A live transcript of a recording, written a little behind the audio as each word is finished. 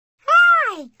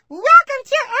Welcome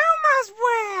to Elmo's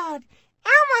world.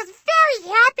 Elmo's very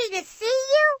happy to see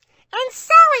you, and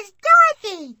so is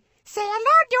Dorothy. Say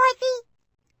hello, Dorothy.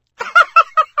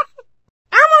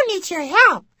 Elmo needs your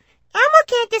help. Elmo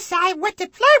can't decide what to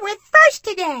play with first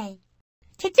today.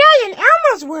 Today in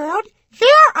Elmo's world,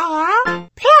 there are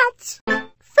pets,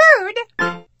 food,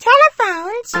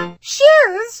 telephones,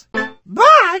 shoes,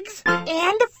 bugs,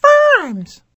 and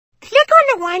farms. Click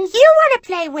on the one you want to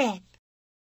play with.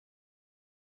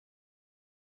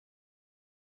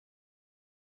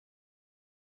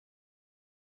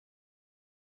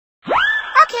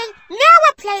 Okay, now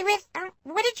we'll play with,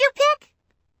 what did you pick?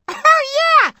 Oh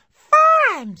yeah,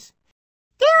 farms.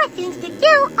 There are things to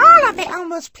do all over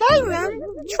Elmo's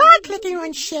playroom. Try clicking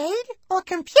on Shade, or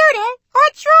Computer,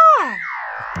 or Drawer.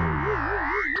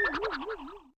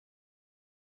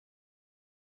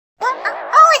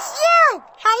 Oh, it's you!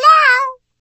 Hello?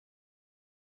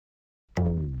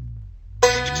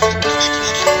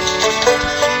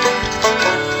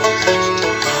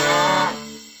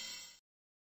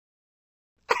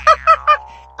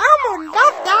 Elmo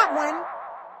loved that one.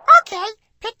 Okay,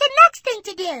 pick the next thing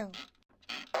to do.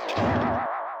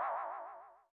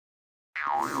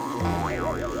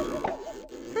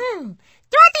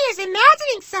 Dorothy is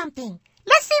imagining something.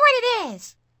 Let's see what it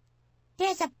is.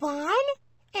 There's a barn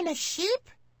and a sheep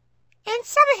and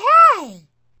some hay.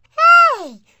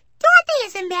 Hey, Dorothy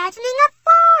is imagining a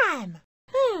farm.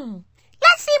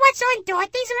 Let's see what's on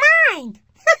Dorothy's mind.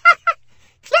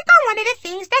 Click on one of the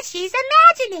things that she's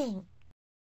imagining.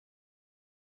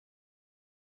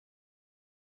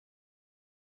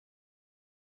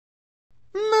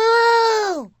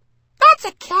 Moo! That's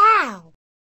a cow.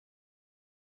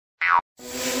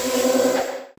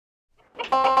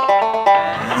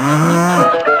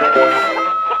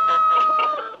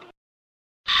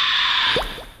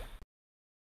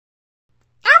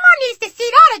 Elmo needs to see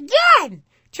that again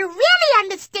to really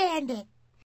understand it.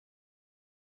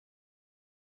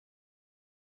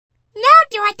 No,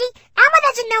 Dorothy, Elmo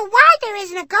doesn't know why there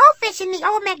isn't a goldfish in the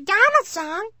old MacDonald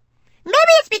song.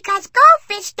 Maybe it's because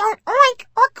goldfish don't oink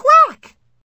or quack.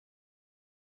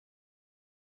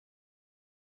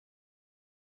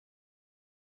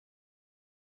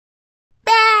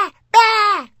 Bah,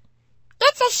 bah.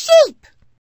 It's a sheep.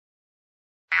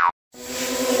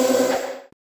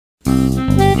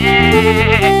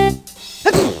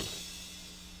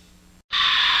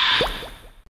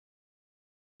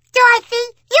 Dorothy,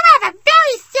 you have a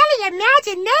very silly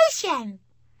imagination.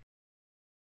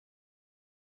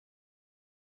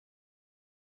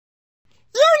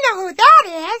 You know who that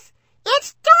is.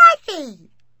 It's Dorothy.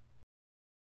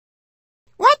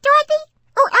 What, Dorothy?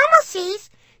 Oh, Elmo sees.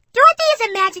 Dorothy is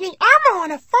imagining Elmo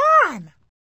on a farm.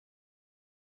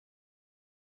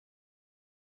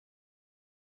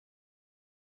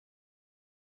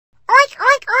 Oink,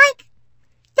 oink, oink.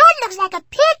 That looks like a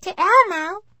pig to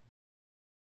Elmo.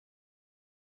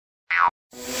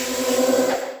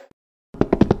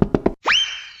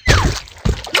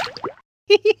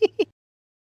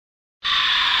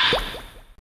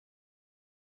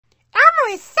 Elmo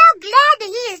is so glad that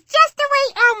he is just the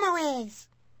way Elmo is.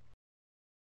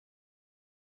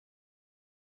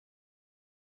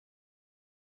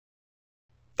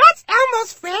 That's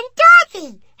Elmo's friend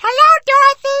Dorothy. Hello,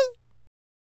 Dorothy.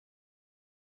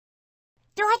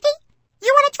 Dorothy,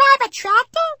 you want to drive a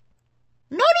tractor?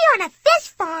 Maybe on a fish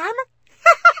farm.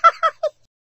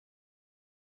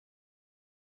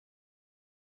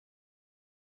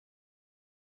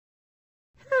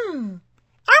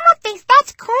 Elmo thinks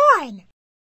that's corn.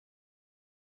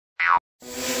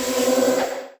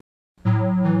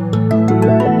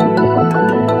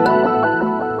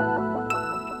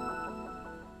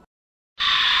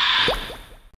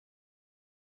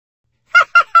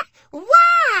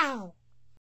 Wow!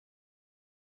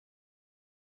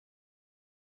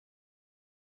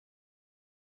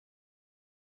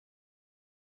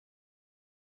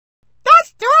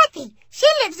 That's Dorothy. She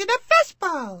lives in a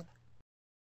fishbowl.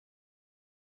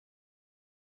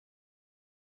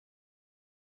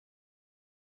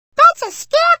 That's a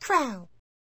scarecrow.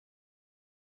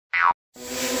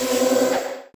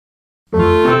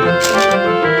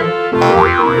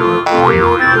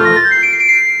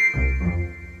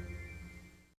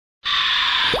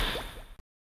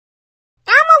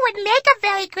 Elmo would make a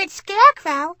very good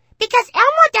scarecrow because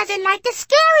Elmo doesn't like to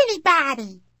scare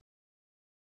anybody.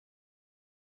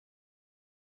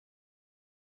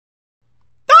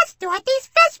 That's Dorothy's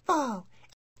fishbowl.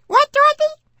 What,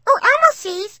 Dorothy? Oh, Elmo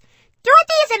sees.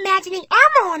 Dorothy is imagining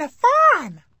Elmo on a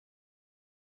farm.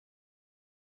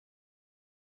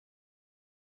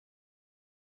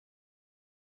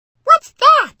 What's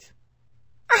that?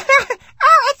 Oh,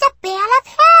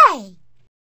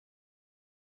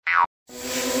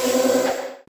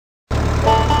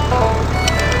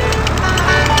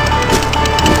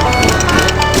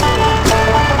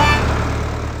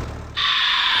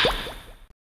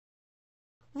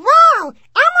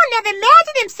 have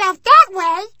imagined himself that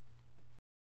way.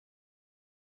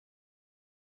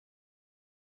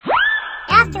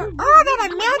 After all that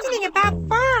imagining about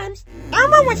farms,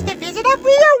 Elmo wants to visit a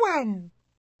real one.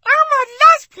 Elmo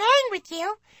loves playing with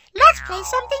you. Let's play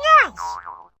something else.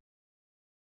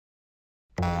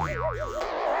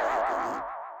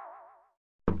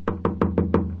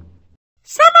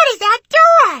 Somebody's at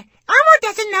door. Elmo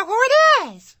doesn't know who it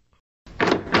is.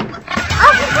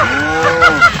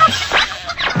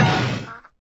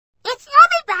 It's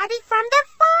everybody from the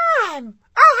farm.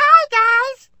 Oh, hi,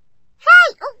 guys. Hey,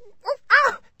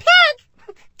 pig,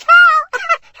 cow,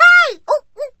 hey.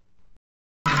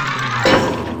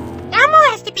 Elmo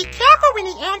has to be careful when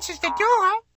he answers the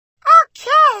door.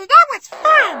 Okay, that was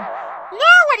fun.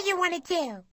 Now what do you want to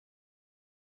do?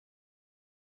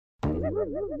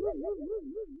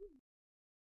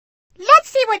 Let's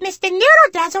see what Mr.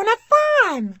 Noodle does on a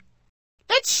farm.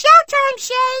 It's showtime,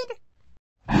 Shade.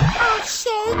 Oh,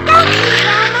 Shade, don't leave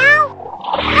Elmo.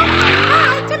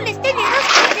 Hi to Mr. Noodle's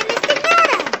cousin, Mr.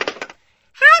 Noodle.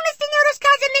 Hi, Mr. Noodle's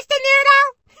cousin, Mr. Noodle.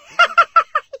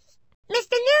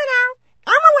 Mr. Noodle,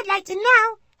 Elmo would like to know,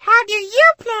 how do you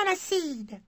plant a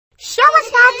seed? Show us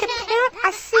how to plant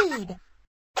a seed.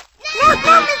 No,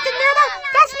 Mr. Noodle,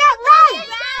 that's not right.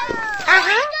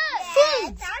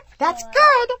 Seeds. That's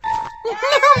good. No,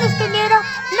 Mr. Noodle,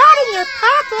 not in your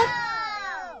pocket.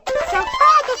 So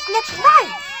far, this looks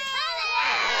right.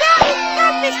 Very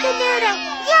good, Mr. Noodle.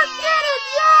 You did it!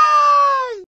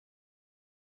 Yay!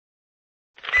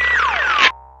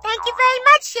 Thank you very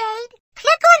much, Shade.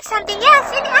 Click on something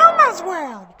else in Elmo's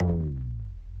world.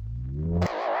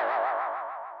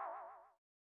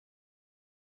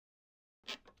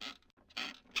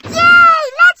 Yay!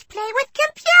 Let's play with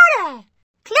computer.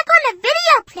 Click on the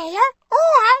video player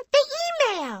or the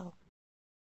email.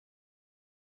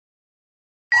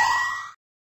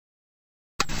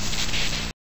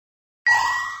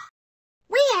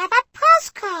 We have a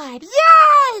postcard.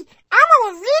 Yay! Elmo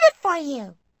will read it for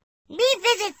you. Me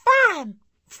visit farm.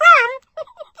 From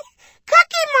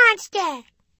Cookie Monster.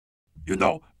 You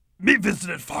know, me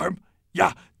visited farm.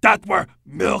 Yeah, that's where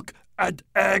milk and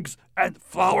eggs and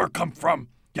flour come from.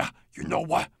 Yeah, you know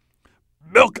what?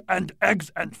 Milk and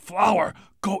eggs and flour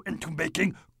go into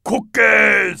making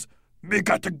cookies. Me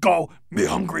got to go. Me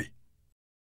hungry.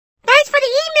 Thanks for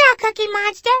the email, Cookie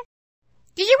Monster.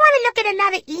 Do you want to look at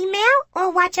another email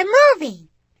or watch a movie?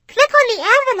 Click on the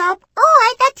envelope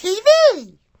or the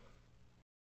TV.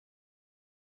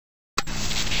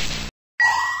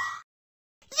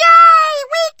 Yay!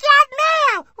 We got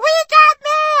mail! We got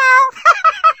mail!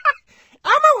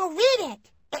 Elmo will read it.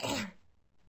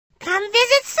 Come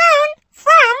visit soon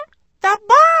from the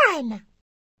barn.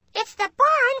 It's the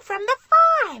barn from the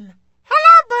farm.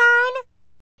 Hello, barn.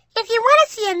 If you want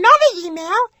to see another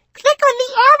email, click on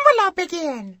the envelope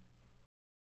again.